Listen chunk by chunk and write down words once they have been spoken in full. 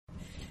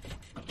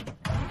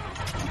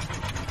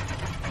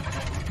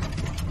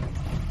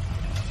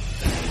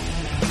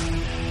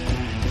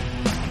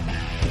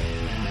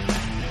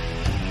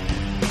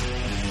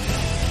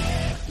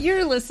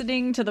You're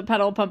listening to the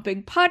Pedal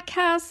Pumping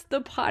Podcast,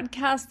 the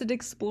podcast that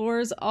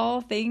explores all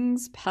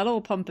things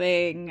pedal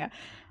pumping.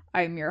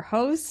 I'm your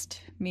host,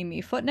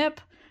 Mimi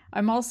Footnip.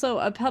 I'm also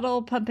a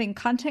pedal pumping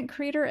content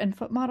creator and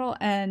foot model,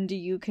 and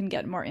you can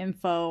get more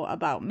info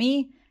about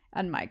me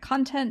and my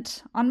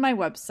content on my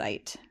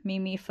website,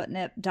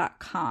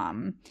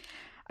 mimifootnip.com.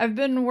 I've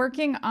been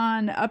working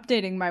on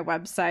updating my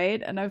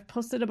website, and I've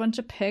posted a bunch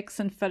of pics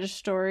and fetish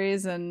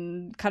stories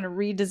and kind of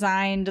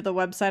redesigned the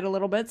website a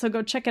little bit, so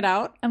go check it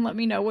out and let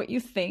me know what you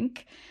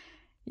think.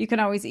 You can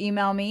always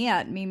email me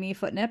at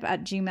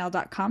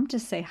mimifootnip@gmail.com to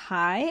say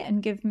hi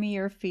and give me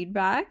your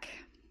feedback.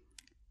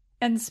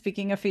 And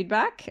speaking of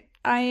feedback,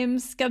 I am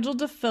scheduled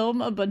to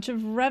film a bunch of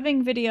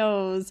revving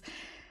videos.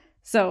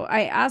 So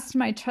I asked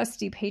my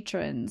trusty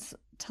patrons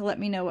to let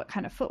me know what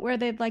kind of footwear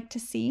they'd like to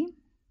see.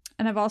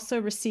 And I've also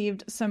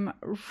received some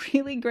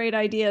really great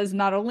ideas,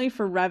 not only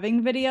for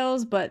revving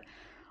videos, but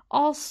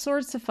all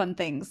sorts of fun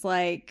things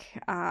like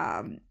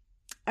a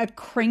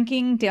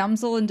cranking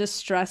damsel in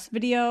distress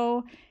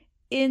video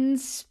in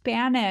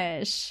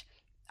Spanish.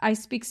 I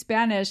speak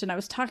Spanish, and I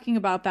was talking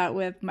about that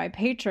with my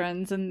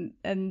patrons, and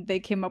they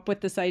came up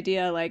with this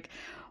idea like,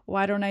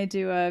 why don't I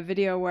do a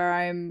video where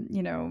I'm,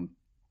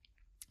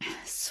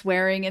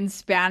 swearing in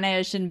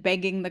Spanish and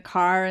begging the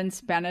car in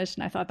Spanish?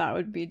 And I thought that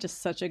would be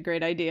just such a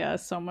great idea.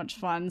 So much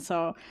fun.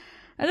 So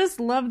I just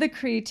love the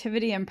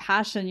creativity and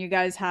passion you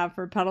guys have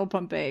for pedal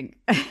pumping.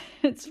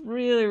 It's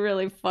really,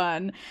 really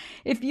fun.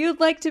 If you'd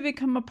like to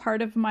become a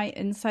part of my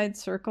inside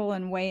circle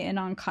and weigh in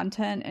on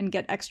content and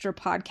get extra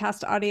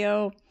podcast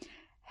audio,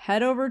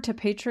 head over to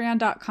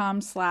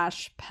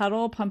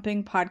patreon.com/pedal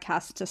pumping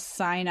podcast to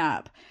sign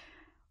up.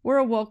 We're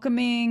a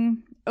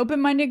welcoming,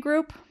 open-minded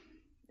group.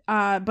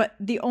 But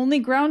the only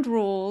ground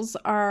rules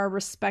are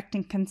respect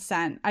and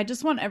consent. I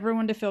just want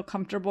everyone to feel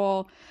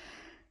comfortable,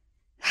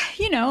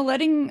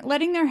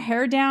 letting their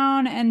hair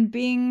down and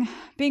being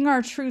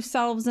our true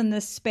selves in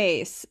this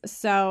space.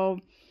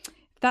 So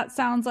if that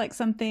sounds like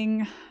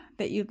something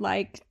that you'd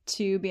like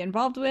to be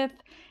involved with,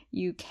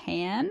 you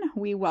can.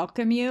 We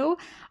welcome you.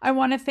 I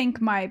want to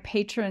thank my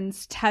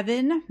patrons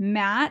Tevin,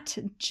 Matt,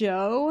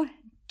 Joe,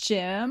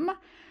 Jim,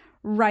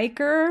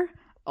 Riker,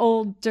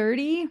 Old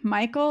Dirty,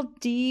 Michael,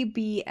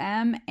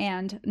 DBM,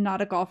 and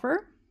Not a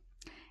Golfer.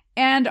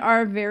 And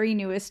our very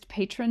newest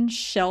patron,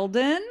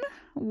 Sheldon.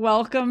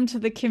 Welcome to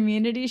the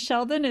community,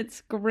 Sheldon.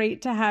 It's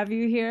great to have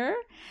you here.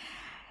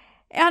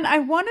 And I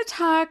want to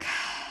talk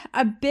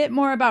a bit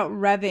more about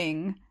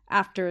revving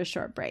after a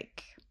short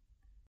break.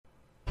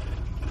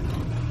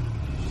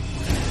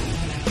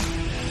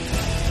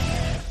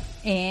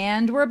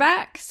 And we're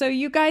back. So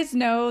you guys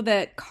know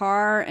that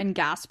car and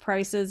gas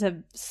prices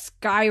have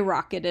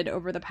skyrocketed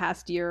over the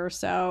past year or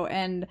so,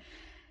 and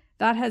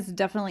that has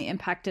definitely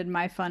impacted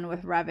my fun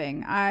with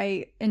revving.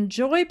 I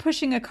enjoy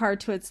pushing a car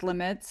to its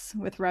limits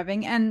with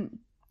revving, and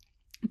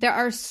there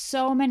are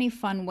so many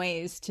fun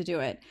ways to do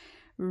it.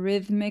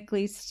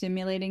 Rhythmically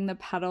stimulating the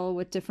pedal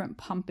with different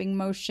pumping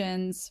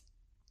motions,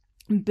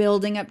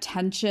 building up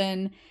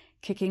tension,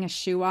 kicking a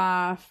shoe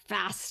off,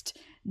 fast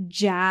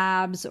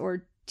jabs,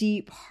 or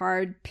deep,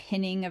 hard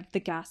pinning of the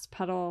gas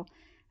pedal.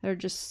 There are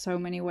just so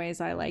many ways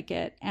I like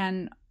it.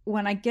 And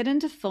when I get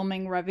into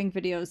filming revving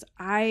videos,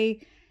 I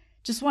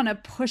just want to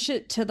push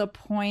it to the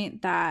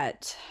point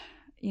that,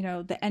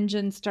 the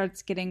engine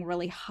starts getting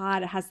really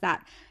hot. It has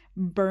that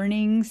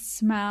burning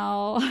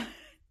smell.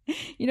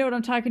 You know what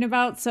I'm talking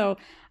about? So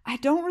I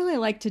don't really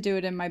like to do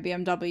it in my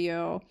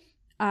BMW.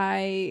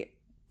 I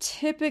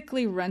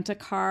typically rent a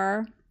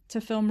car to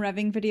film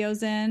revving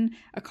videos in,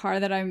 a car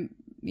that I'm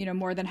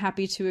more than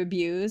happy to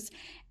abuse.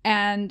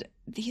 And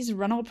these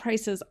rental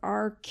prices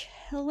are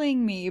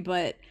killing me,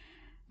 but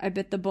I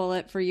bit the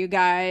bullet for you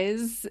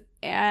guys.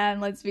 And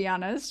let's be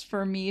honest,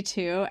 for me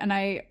too. And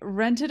I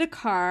rented a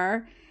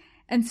car.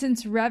 And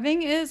since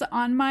revving is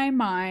on my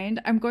mind,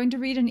 I'm going to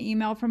read an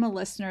email from a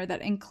listener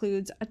that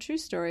includes a true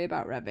story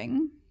about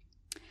revving.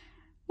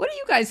 What do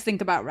you guys think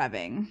about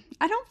revving?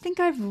 I don't think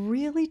I've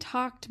really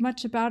talked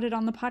much about it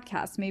on the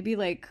podcast, maybe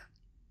like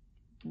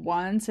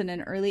once in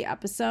an early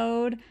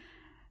episode.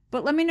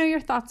 But let me know your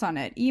thoughts on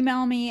it.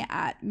 Email me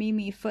at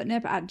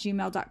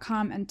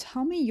mimifootnip@gmail.com and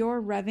tell me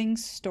your revving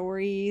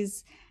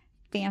stories,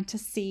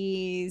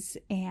 fantasies,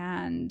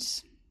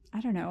 and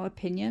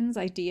opinions,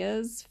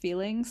 ideas,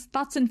 feelings,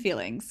 thoughts and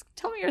feelings.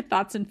 Tell me your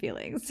thoughts and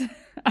feelings.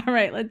 All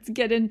right, let's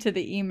get into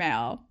the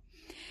email.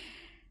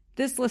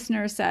 This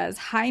listener says,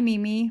 "Hi,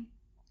 Mimi.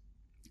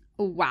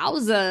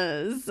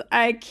 Wowzas.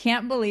 I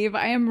can't believe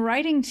I am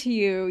writing to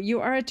you.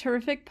 You are a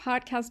terrific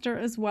podcaster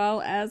as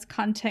well as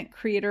content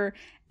creator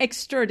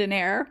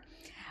extraordinaire.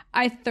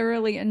 I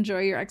thoroughly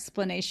enjoy your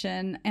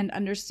explanation and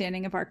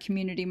understanding of our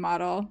community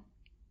model,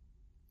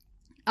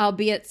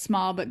 albeit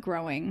small but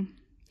growing.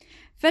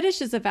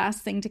 Fetish is a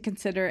vast thing to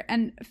consider,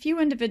 and few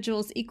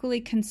individuals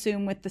equally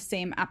consume with the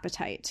same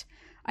appetite.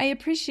 I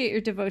appreciate your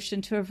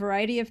devotion to a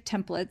variety of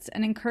templates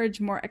and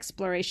encourage more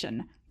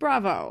exploration.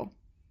 Bravo!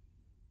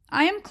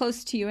 I am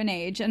close to you in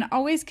age and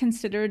always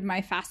considered my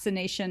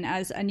fascination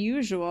as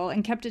unusual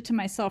and kept it to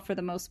myself for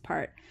the most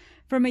part.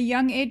 from a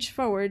young age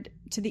forward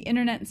to the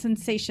internet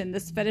sensation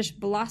this fetish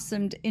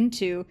blossomed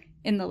into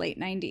in the late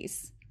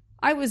 90s.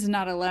 I was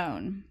not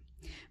alone.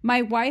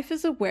 My wife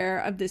is aware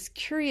of this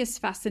curious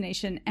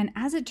fascination and,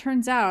 as it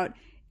turns out,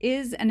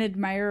 is an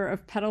admirer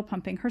of pedal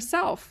pumping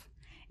herself.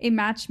 A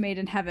match made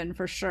in heaven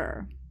for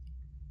sure.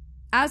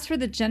 As for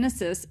the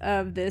genesis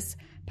of this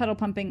pedal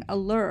pumping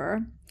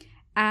allure,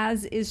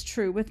 as is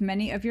true with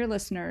many of your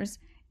listeners,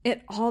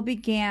 it all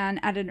began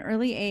at an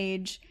early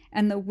age,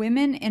 and the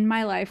women in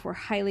my life were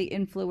highly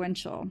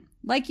influential.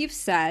 Like you've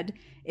said,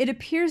 it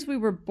appears we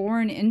were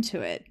born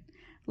into it.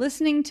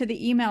 Listening to the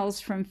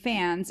emails from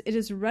fans, it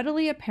is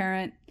readily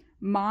apparent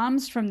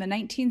moms from the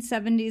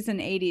 1970s and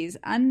 80s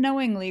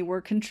unknowingly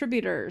were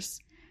contributors.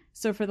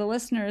 So for the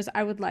listeners,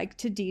 I would like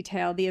to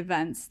detail the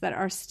events that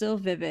are still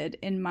vivid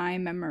in my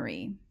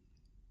memory.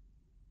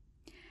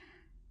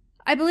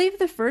 I believe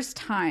the first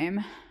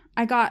time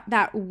I got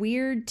that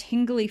weird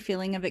tingly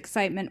feeling of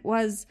excitement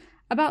was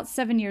about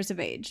 7 years of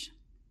age.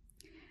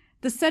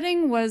 The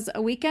setting was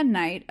a weekend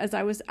night as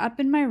I was up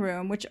in my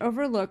room, which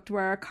overlooked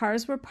where our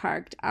cars were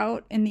parked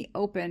out in the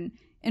open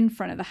in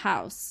front of the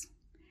house.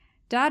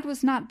 Dad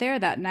was not there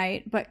that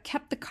night, but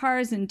kept the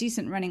cars in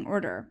decent running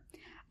order.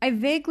 I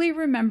vaguely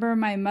remember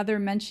my mother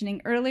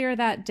mentioning earlier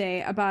that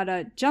day about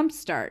a jump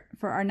start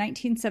for our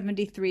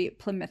 1973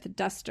 Plymouth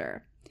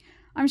Duster.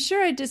 I'm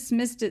sure I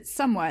dismissed it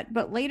somewhat,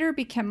 but later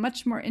became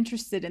much more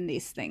interested in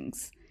these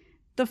things.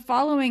 The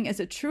following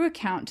is a true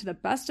account to the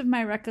best of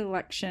my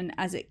recollection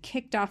as it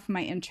kicked off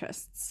my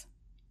interests.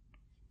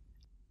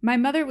 My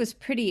mother was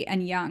pretty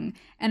and young,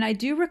 and I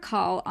do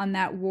recall on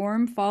that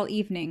warm fall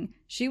evening,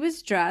 she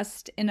was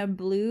dressed in a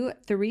blue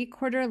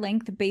 3/4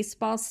 length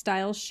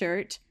baseball-style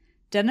shirt,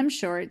 denim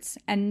shorts,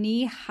 and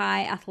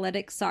knee-high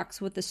athletic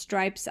socks with the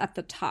stripes at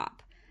the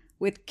top,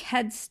 with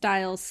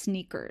Ked-style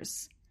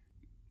sneakers.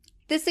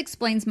 This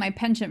explains my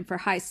penchant for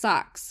high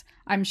socks,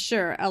 I'm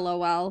sure,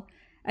 LOL,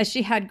 as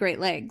she had great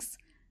legs.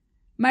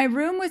 My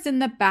room was in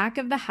the back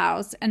of the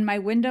house and my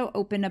window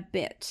open a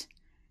bit.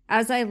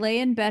 As I lay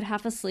in bed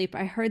half asleep,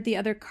 I heard the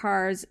other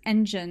car's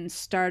engine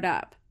start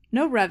up.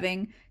 No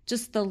revving,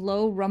 just the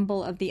low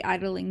rumble of the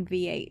idling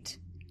V8.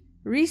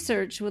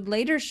 Research would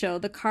later show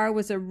the car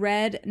was a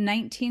red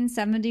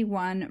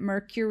 1971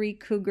 Mercury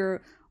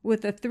Cougar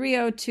with a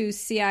 302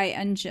 CI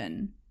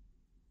engine.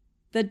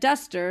 The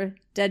Duster,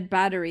 dead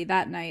battery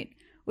that night,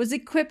 was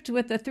equipped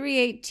with a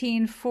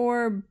 318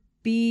 4BBL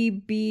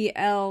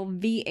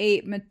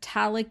V8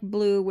 metallic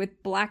blue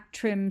with black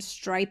trim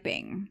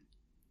striping.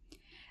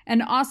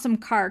 An awesome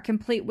car,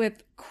 complete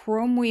with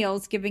chrome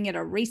wheels giving it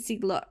a racy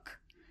look.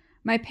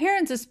 My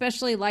parents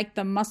especially liked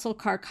the muscle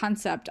car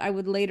concept, I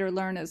would later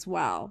learn as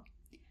well.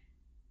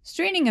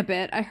 Straining a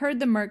bit, I heard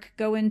the Merc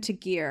go into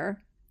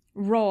gear,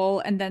 roll,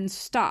 and then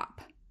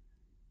stop.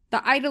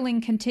 The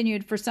idling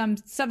continued for some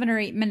 7 or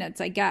 8 minutes,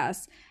 I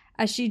guess,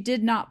 as she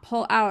did not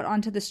pull out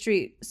onto the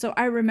street, so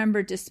I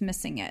remember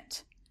dismissing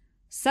it.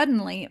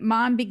 Suddenly,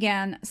 Mom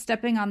began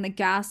stepping on the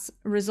gas,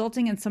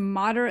 resulting in some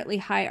moderately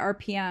high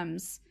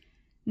RPMs.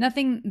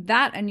 Nothing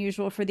that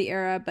unusual for the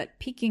era, but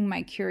piquing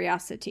my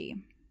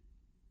curiosity.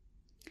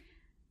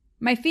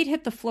 My feet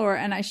hit the floor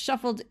and I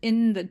shuffled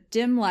in the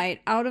dim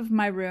light out of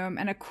my room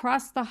and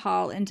across the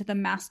hall into the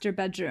master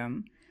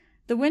bedroom.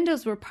 The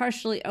windows were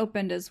partially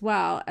opened as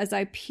well as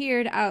I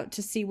peered out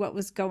to see what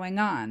was going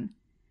on.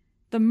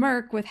 The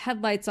Merc with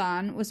headlights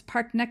on was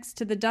parked next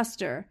to the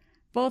Duster,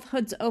 both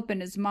hoods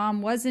open as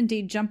Mom was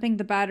indeed jumping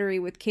the battery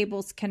with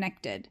cables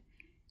connected.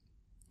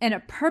 In a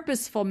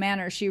purposeful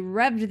manner, she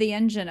revved the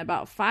engine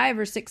about 5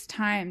 or 6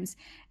 times,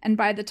 and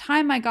by the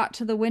time I got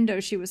to the window,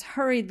 she was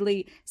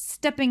hurriedly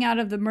stepping out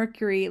of the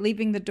Mercury,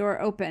 leaving the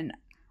door open.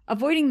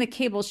 Avoiding the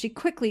cable, she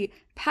quickly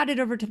padded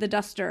over to the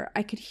Duster.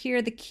 I could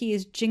hear the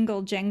keys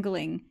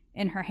jangling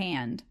in her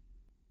hand.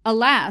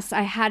 Alas,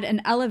 I had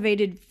an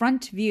elevated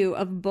front view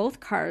of both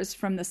cars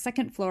from the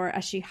second floor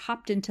as she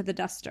hopped into the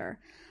Duster.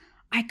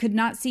 I could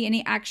not see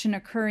any action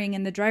occurring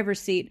in the driver's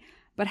seat,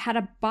 but had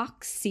a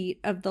box seat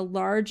of the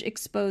large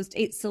exposed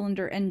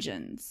 8-cylinder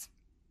engines.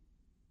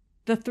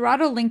 The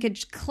throttle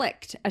linkage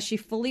clicked as she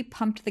fully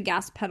pumped the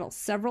gas pedal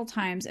several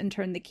times and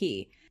turned the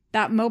key.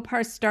 That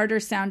Mopar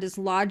starter sound is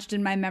lodged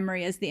in my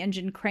memory as the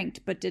engine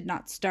cranked but did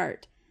not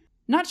start.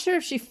 Not sure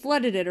if she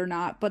flooded it or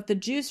not, but the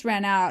juice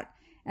ran out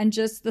and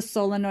just the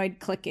solenoid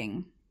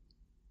clicking.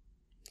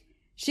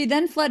 She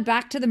then fled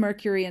back to the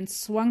Mercury and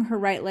swung her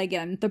right leg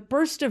in. The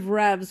burst of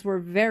revs were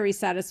very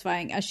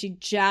satisfying as she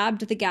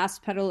jabbed the gas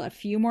pedal a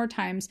few more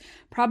times,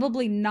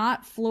 probably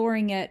not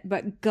flooring it,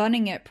 but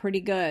gunning it pretty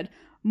good,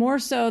 more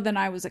so than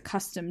I was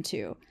accustomed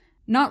to.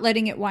 Not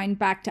letting it wind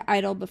back to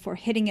idle before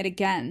hitting it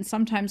again,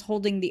 sometimes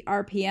holding the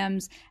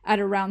RPMs at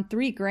around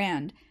 3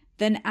 grand,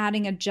 then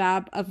adding a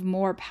jab of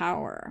more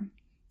power.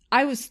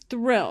 I was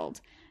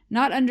thrilled.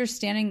 Not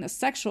understanding the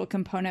sexual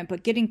component,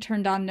 but getting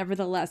turned on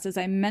nevertheless as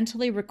I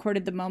mentally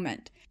recorded the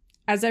moment.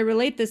 As I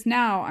relate this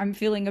now, I'm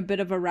feeling a bit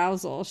of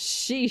arousal.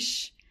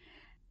 Sheesh.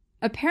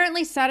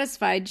 Apparently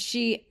satisfied,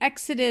 she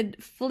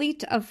exited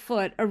fleet of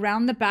foot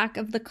around the back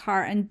of the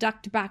car and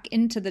ducked back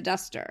into the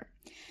Duster.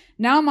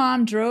 Now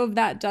Mom drove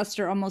that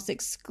duster almost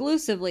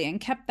exclusively and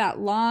kept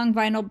that long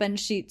vinyl bench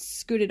seat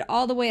scooted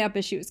all the way up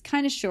as she was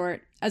kind of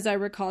short. As I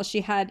recall,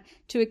 she had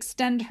to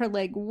extend her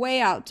leg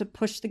way out to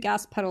push the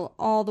gas pedal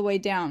all the way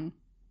down.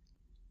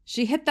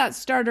 She hit that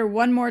starter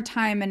one more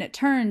time and it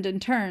turned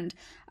and turned.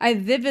 I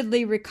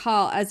vividly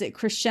recall as it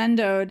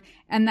crescendoed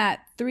and that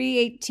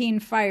 318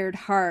 fired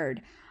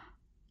hard.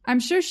 I'm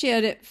sure she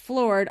had it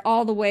floored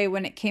all the way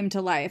when it came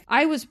to life.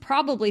 I was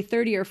probably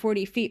 30 or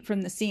 40 feet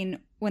from the scene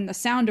when the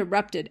sound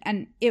erupted,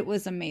 and it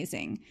was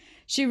amazing.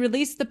 She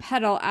released the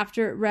pedal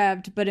after it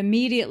revved, but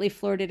immediately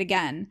floored it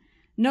again.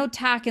 No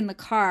tack in the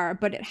car,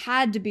 but it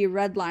had to be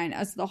redline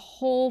as the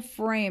whole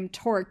frame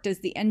torqued as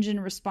the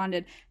engine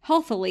responded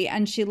healthily,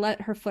 and she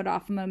let her foot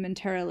off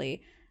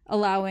momentarily,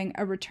 allowing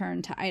a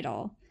return to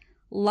idle.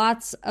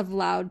 Lots of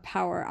loud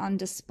power on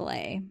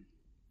display.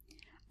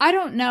 I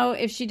don't know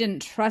if she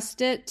didn't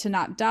trust it to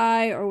not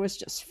die or was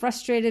just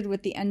frustrated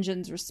with the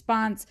engine's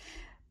response,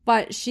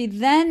 but she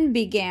then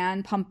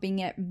began pumping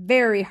it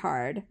very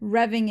hard,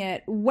 revving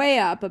it way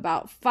up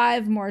about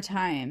 5 more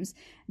times.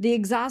 The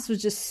exhaust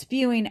was just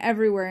spewing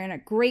everywhere in a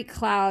great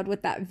cloud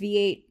with that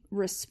V8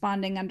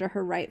 responding under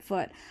her right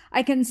foot.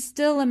 I can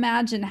still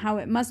imagine how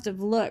it must have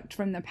looked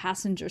from the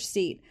passenger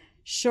seat.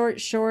 Short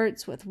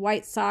shorts with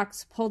white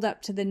socks pulled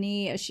up to the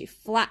knee as she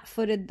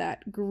flat-footed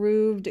that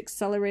grooved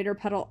accelerator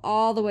pedal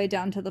all the way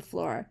down to the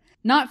floor.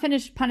 Not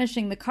finished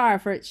punishing the car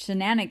for its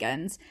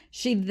shenanigans,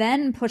 she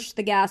then pushed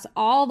the gas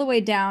all the way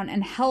down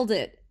and held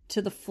it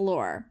to the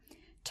floor,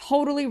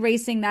 totally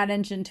racing that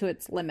engine to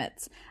its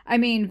limits. I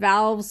mean,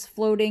 valves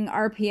floating,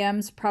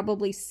 RPMs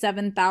probably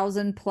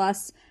 7,000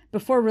 plus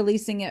before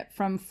releasing it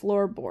from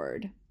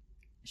floorboard.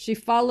 She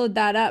followed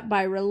that up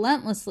by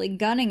relentlessly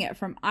gunning it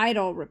from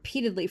idle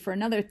repeatedly for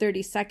another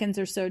 30 seconds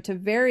or so to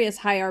various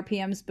high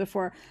RPMs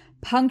before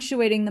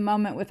punctuating the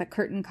moment with a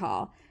curtain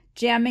call,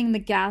 jamming the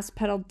gas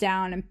pedal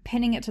down and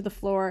pinning it to the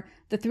floor,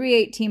 the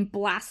 318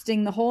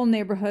 blasting the whole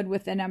neighborhood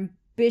with an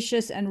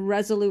ambitious and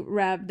resolute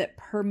rev that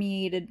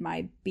permeated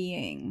my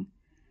being.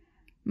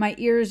 My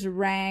ears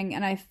rang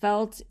and I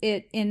felt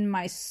it in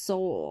my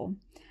soul.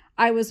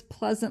 I was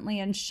pleasantly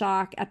in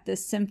shock at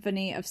this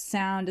symphony of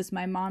sound as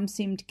my mom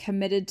seemed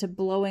committed to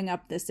blowing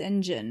up this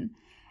engine.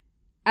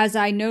 As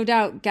I no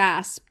doubt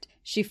gasped,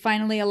 she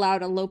finally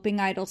allowed a loping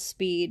idle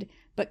speed,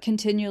 but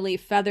continually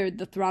feathered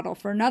the throttle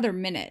for another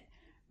minute,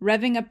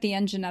 revving up the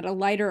engine at a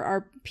lighter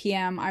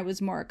RPM I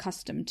was more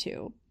accustomed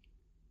to.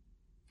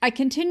 I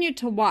continued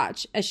to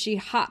watch as she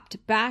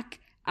hopped back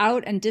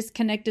out and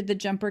disconnected the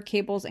jumper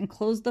cables and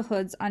closed the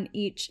hoods on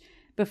each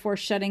before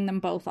shutting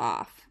them both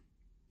off.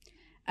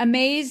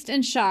 Amazed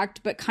and shocked,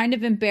 but kind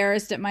of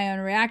embarrassed at my own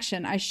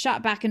reaction, I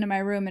shot back into my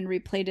room and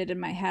replayed it in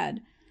my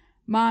head.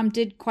 Mom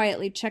did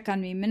quietly check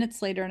on me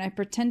minutes later, and I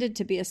pretended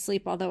to be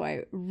asleep, although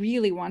I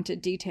really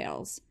wanted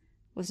details.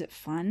 Was it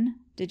fun?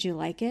 Did you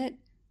like it?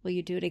 Will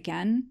you do it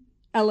again?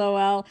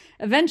 LOL.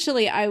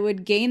 Eventually, I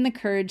would gain the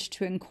courage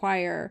to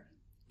inquire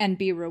and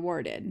be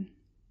rewarded.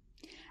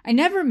 I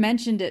never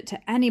mentioned it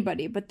to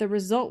anybody, but the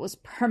result was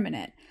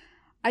permanent.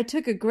 I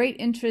took a great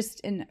interest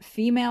in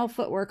female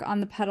footwork on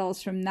the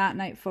pedals from that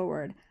night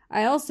forward.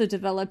 I also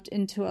developed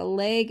into a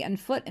leg and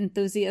foot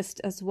enthusiast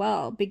as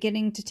well,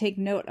 beginning to take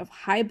note of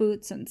high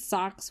boots and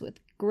socks with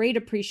great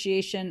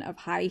appreciation of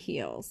high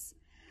heels.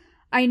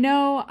 I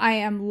know I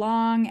am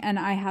long and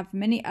I have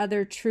many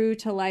other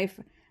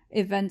true-to-life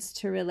events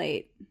to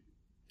relate.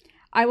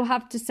 I will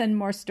have to send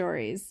more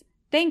stories.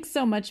 Thanks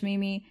so much,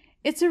 Mimi.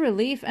 It's a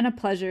relief and a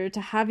pleasure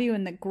to have you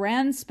in the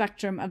grand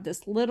spectrum of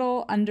this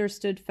little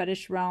understood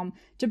fetish realm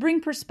to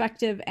bring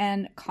perspective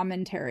and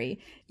commentary.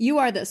 You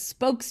are the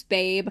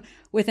spokesbabe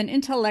with an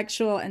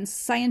intellectual and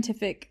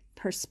scientific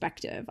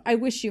perspective. I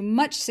wish you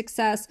much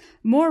success.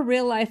 More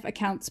real-life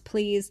accounts,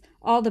 please.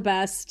 All the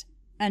best.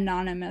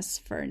 Anonymous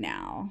for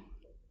now.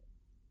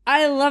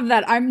 I love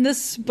that. I'm the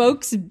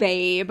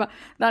spokesbabe.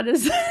 That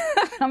is,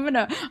 I'm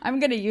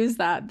gonna use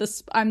that.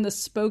 I'm the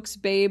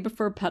spokesbabe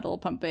for pedal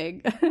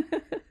pumping.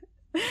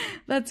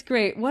 That's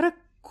great. What a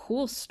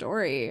cool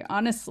story,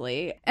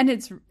 honestly. And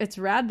it's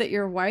rad that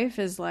your wife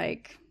is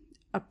like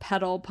a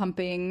pedal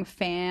pumping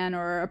fan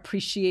or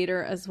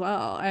appreciator as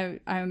well. I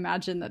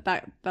imagine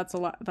that's a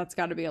lot. That's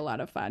got to be a lot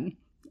of fun.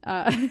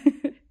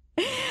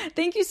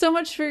 Thank you so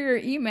much for your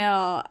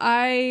email.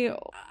 I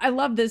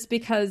love this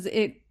because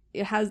it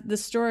has the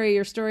story.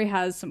 Your story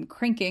has some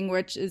cranking,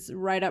 which is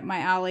right up my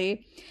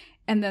alley,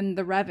 and then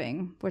the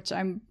revving, which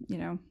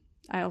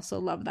I also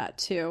love that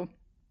too.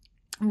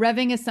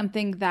 Revving is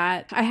something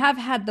that I have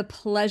had the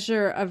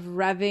pleasure of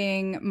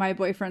revving my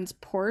boyfriend's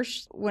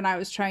Porsche. When I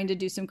was trying to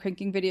do some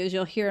cranking videos,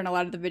 you'll hear in a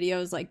lot of the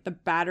videos like the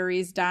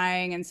battery's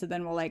dying, and so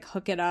then we'll like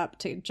hook it up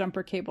to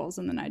jumper cables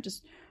and then I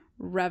just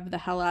rev the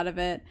hell out of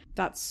it.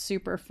 That's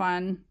super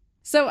fun.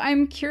 So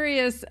I'm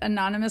curious,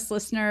 anonymous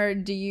listener,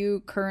 do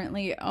you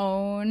currently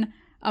own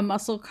a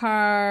muscle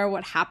car?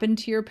 What happened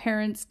to your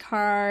parents'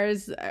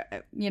 cars?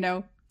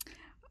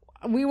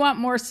 we want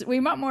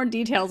more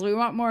details. We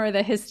want more of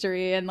the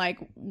history and like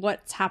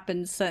what's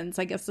happened since.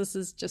 I guess this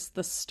is just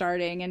the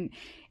starting. And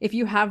if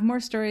you have more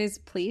stories,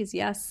 please,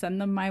 yes,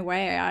 send them my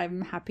way.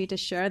 I'm happy to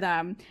share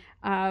them.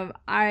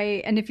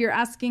 And if you're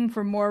asking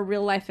for more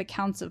real life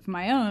accounts of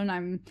my own,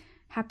 I'm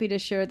happy to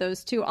share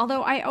those too.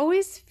 Although I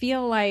always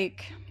feel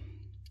like,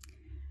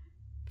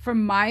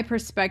 from my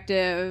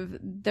perspective,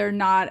 they're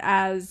not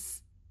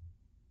as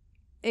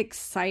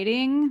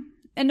exciting.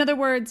 In other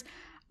words,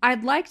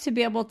 I'd like to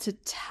be able to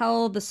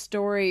tell the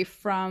story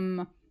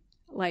from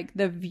like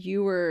the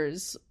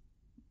viewer's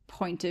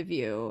point of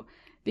view,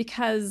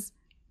 because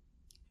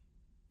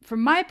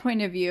from my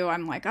point of view,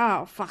 I'm like,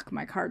 oh fuck,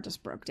 my car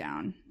just broke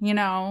down. You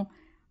know,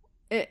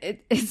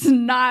 it's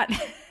not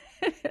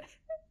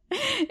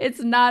it's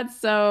not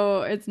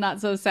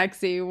so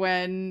sexy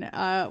when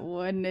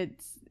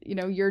it's, you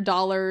know, your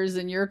dollars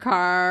and your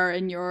car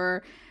and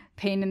your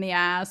pain in the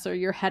ass or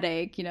your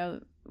headache, you know,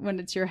 when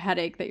it's your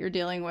headache that you're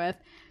dealing with.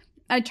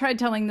 I tried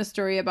telling the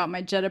story about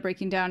my Jetta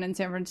breaking down in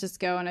San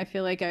Francisco, and I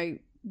feel like I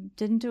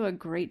didn't do a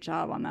great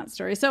job on that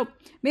story. So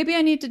maybe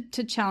I need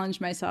to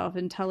challenge myself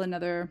and tell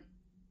another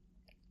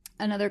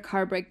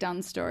car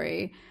breakdown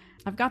story.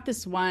 I've got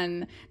this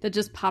one that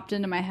just popped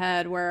into my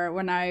head where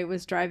when I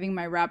was driving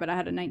my Rabbit, I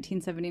had a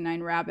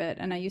 1979 Rabbit,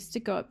 and I used to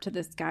go up to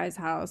this guy's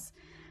house.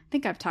 I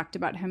think I've talked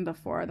about him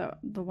before,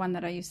 the one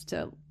that I used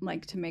to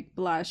like to make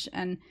blush,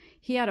 and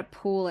he had a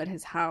pool at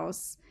his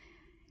house.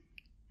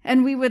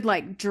 And we would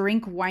like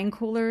drink wine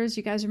coolers.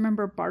 You guys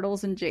remember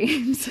Bartles and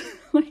James,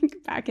 like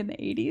back in the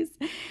 80s?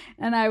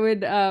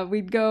 And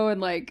we'd go and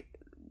like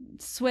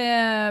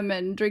swim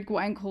and drink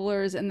wine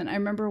coolers. And then I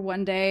remember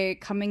one day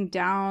coming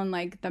down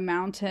like the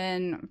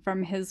mountain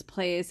from his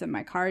place, and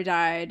my car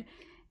died,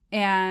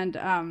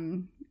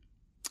 and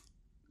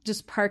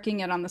just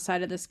parking it on the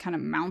side of this kind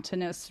of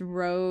mountainous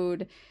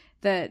road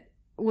that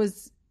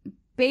was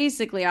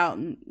basically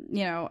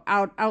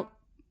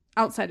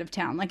outside of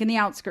town, like in the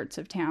outskirts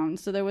of town.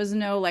 So there was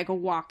no like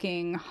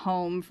walking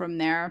home from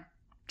there,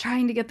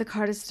 trying to get the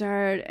car to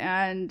start.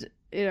 And,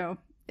 you know,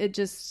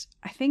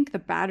 I think the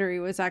battery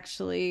was I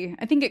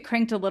think it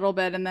cranked a little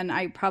bit, and then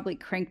I probably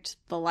cranked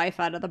the life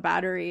out of the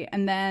battery.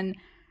 And then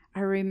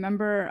I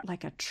remember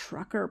like a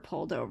trucker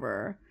pulled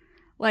over,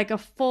 like a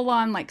full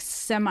on like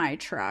semi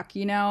truck,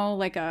 you know,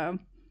 like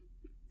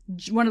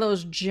one of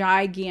those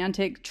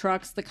gigantic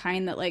trucks, the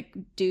kind that like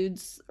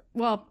dudes,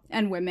 well,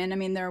 and women, I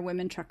mean, there are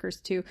women truckers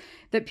too,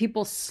 that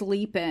people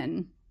sleep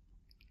in.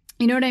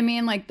 You know what I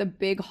mean? Like the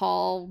big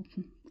haul,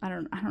 I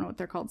don't know what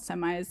they're called,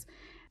 semis.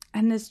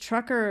 And this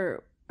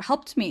trucker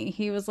helped me.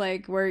 He was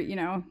like, do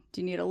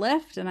you need a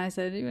lift? And I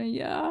said,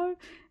 yeah.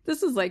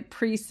 This is like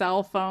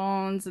pre-cell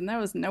phones, and there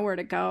was nowhere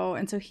to go.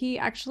 And so he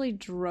actually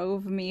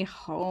drove me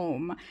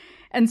home.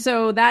 And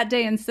so that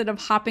day, instead of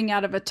hopping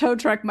out of a tow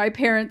truck, my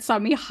parents saw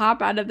me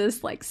hop out of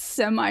this like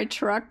semi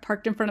truck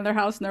parked in front of their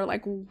house. And they're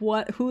like,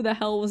 who the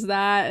hell was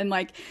that? And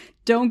like,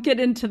 don't get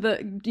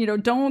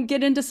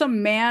into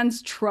some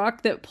man's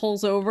truck that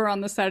pulls over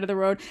on the side of the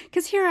road.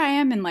 Cause here I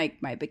am in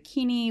like my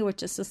bikini with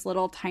just this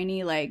little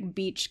tiny like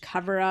beach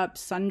cover up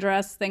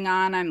sundress thing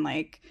on. I'm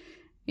like,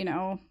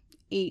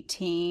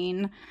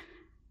 18,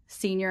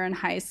 senior in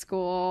high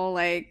school.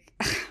 Like,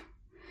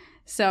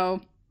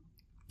 so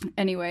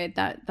anyway,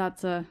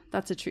 that's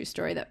a true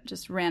story that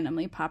just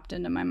randomly popped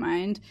into my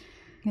mind.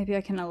 Maybe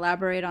I can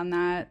elaborate on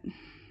that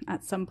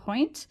at some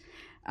point.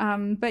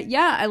 But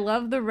yeah, I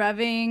love the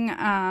revving.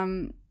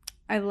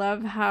 I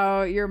love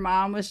how your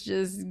mom was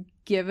just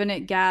giving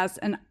it gas,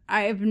 and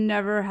I've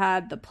never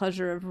had the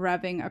pleasure of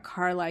revving a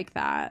car like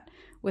that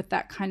with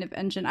that kind of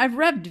engine. I've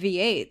revved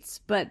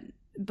V8s,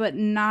 but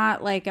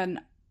not like an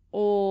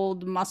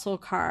old muscle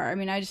car. I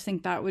mean, I just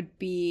think that would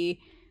be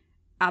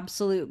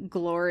absolute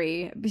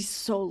glory. It'd be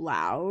so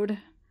loud.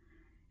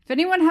 If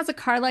anyone has a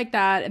car like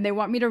that and they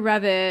want me to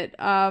rev it,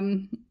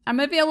 I'm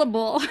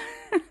available.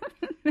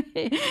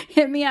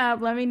 Hit me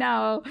up. Let me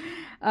know.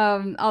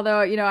 Although,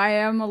 I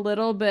am a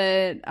little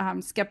bit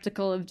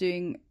skeptical of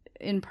doing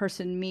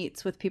in-person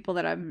meets with people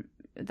that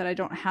I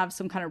don't have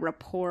some kind of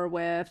rapport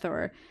with,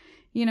 or,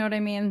 you know what I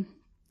mean?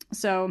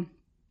 So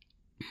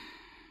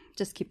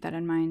just keep that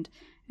in mind.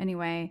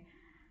 Anyway,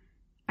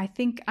 I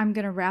think I'm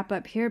going to wrap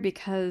up here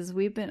because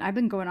I've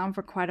been going on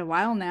for quite a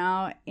while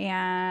now,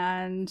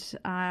 and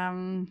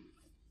I've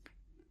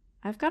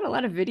got a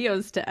lot of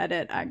videos to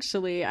edit,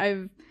 actually.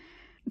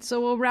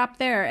 So we'll wrap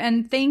there.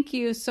 And thank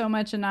you so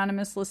much,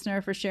 anonymous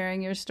listener, for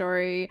sharing your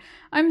story.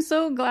 I'm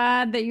so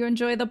glad that you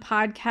enjoy the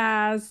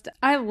podcast.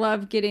 I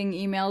love getting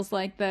emails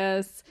like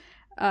this,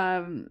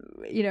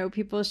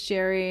 people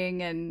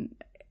sharing, and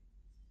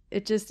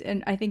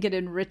and I think it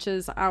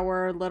enriches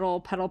our little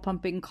pedal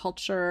pumping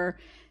culture.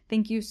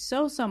 Thank you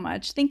so, so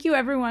much. Thank you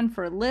everyone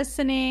for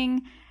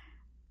listening.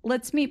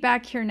 Let's meet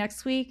back here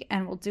next week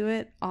and we'll do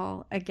it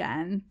all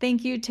again.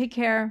 Thank you. Take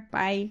care.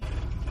 Bye.